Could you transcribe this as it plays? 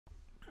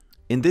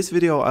In this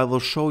video, I will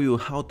show you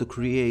how to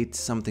create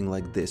something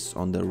like this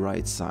on the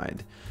right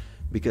side.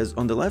 Because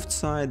on the left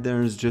side,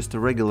 there's just a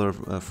regular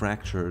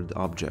fractured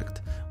object,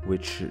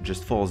 which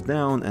just falls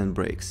down and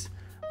breaks.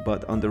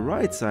 But on the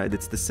right side,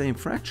 it's the same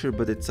fracture,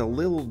 but it's a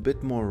little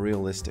bit more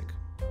realistic.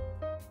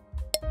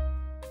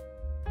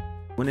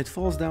 When it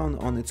falls down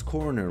on its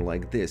corner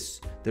like this,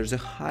 there's a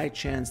high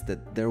chance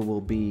that there will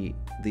be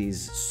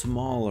these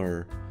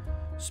smaller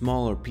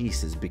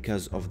pieces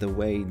because of the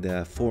way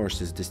the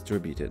force is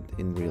distributed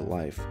in real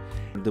life.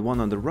 The one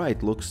on the right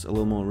looks a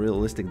little more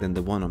realistic than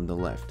the one on the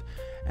left.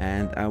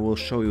 And I will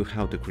show you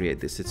how to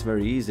create this. It's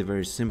very easy,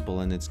 very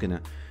simple, and it's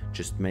gonna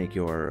just make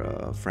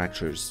your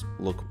fractures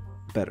look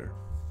better.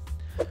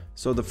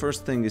 So the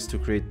first thing is to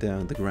create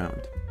the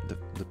ground,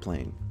 the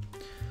plane.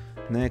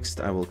 Next,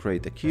 I will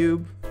create a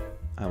cube.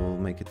 I will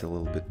make it a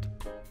little bit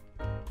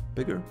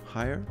bigger,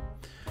 higher.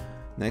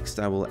 Next,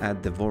 I will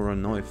add the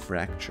Voronoi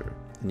Fracture,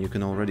 and you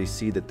can already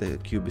see that the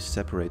cube is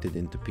separated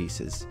into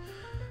pieces.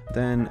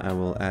 Then I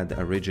will add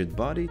a rigid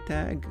body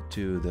tag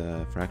to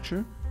the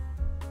fracture.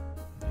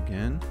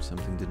 Again,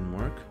 something didn't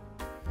work.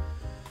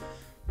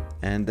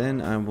 And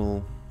then I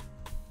will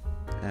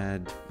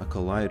add a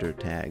collider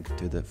tag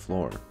to the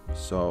floor,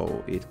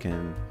 so it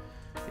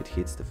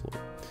hits the floor.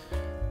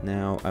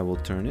 Now I will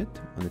turn it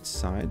on its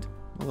side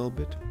a little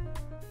bit,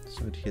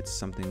 so it hits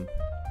something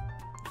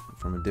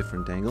from a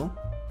different angle.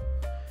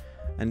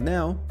 And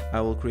now I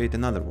will create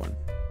another one.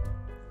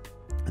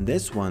 And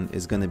this one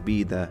is gonna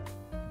be the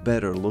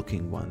better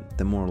looking one,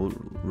 the more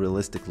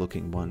realistic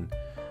looking one.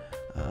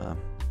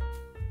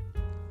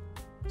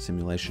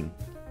 Simulation,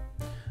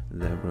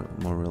 the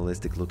more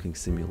realistic looking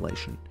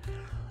simulation.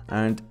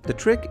 And the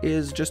trick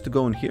is just to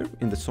go in here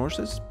in the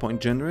sources,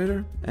 point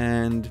generator,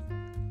 and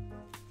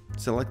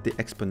select the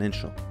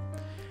exponential.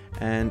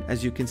 And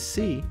as you can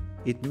see,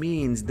 it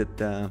means that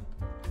the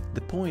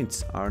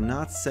points are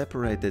not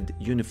separated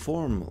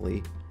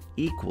uniformly,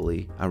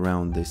 equally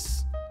around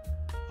this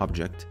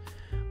object,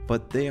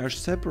 but they are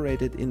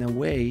separated in a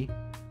way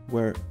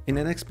where, in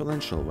an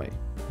exponential way,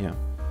 yeah.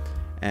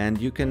 And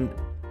you can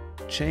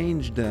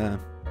change the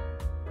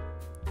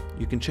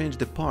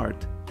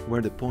part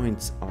where the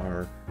points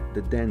are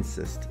the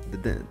densest.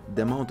 The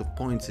amount of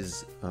points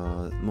is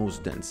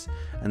most dense,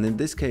 and in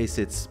this case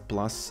it's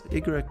plus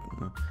y,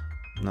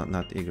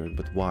 not y,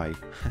 but y.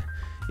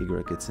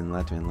 Y, it's in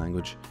Latvian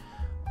language.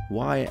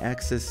 Y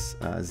axis,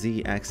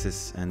 Z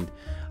axis, and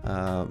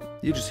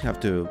you just have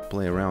to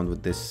play around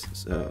with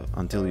this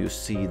until you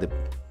see that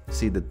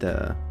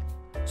the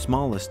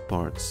smallest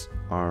parts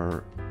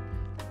are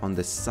on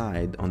the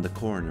side, on the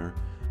corner,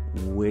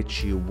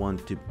 which you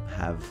want to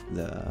have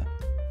the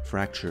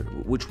fracture,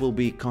 which will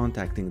be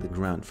contacting the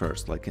ground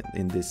first, like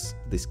in this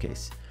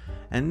case.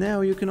 And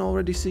now you can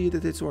already see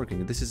that it's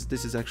working. This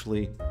is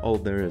actually all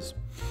there is.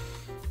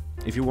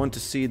 If you want to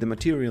see the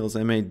materials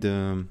I made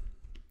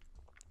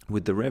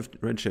with the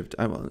redshift,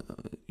 I will,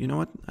 you know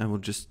what? I will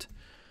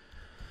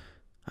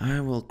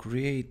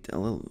create a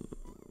little.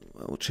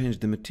 I will change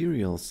the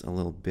materials a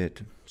little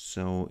bit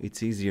so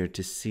it's easier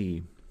to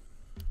see.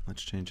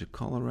 Let's change the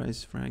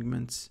colorize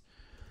fragments,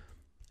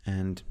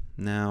 and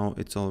now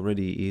it's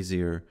already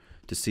easier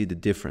to see the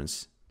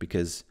difference,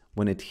 because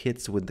when it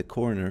hits with the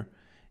corner,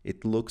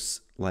 it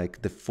looks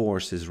like the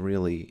force is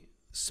really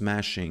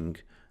smashing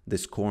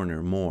this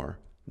corner more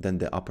than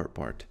the upper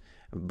part.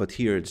 But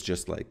here it's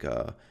just like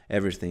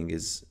everything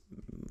is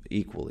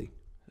equally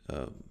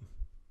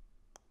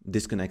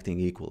disconnecting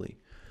equally.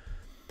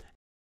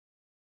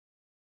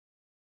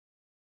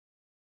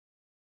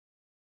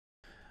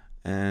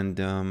 And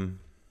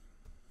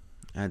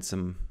add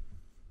some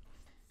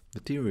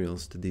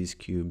materials to these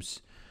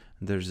cubes.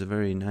 There's a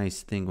very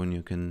nice thing when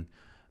you can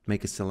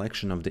make a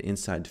selection of the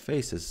inside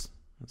faces.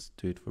 Let's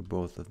do it for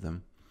both of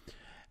them.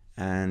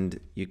 And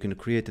you can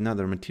create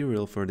another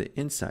material for the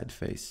inside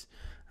face.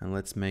 And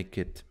let's make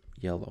it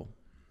yellow.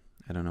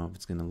 I don't know if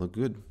it's gonna look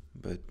good,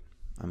 but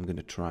I'm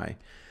gonna try.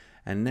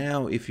 And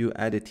now if you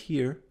add it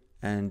here,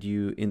 and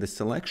you, in the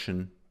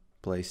selection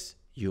place,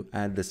 you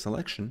add the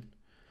selection,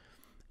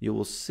 you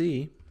will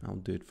see, I'll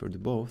do it for the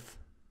both.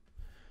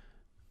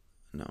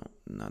 No,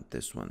 not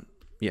this one.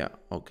 Yeah,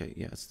 okay,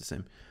 yeah, it's the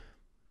same.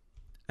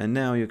 And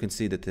now you can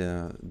see that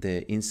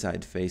the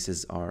inside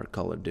faces are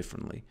colored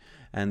differently.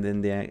 And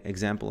in the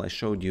example I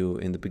showed you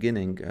in the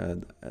beginning,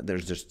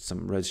 there's just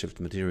some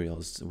redshift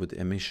materials with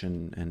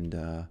emission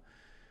and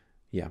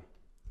yeah.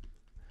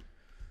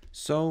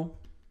 So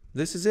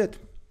this is it.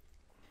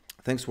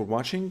 Thanks for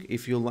watching.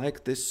 If you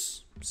like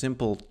this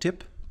simple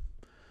tip,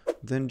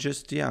 then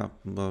just, yeah,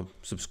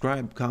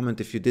 subscribe,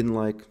 comment. If you didn't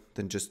like,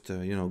 then just,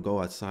 you know,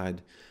 go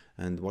outside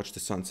and watch the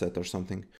sunset or something.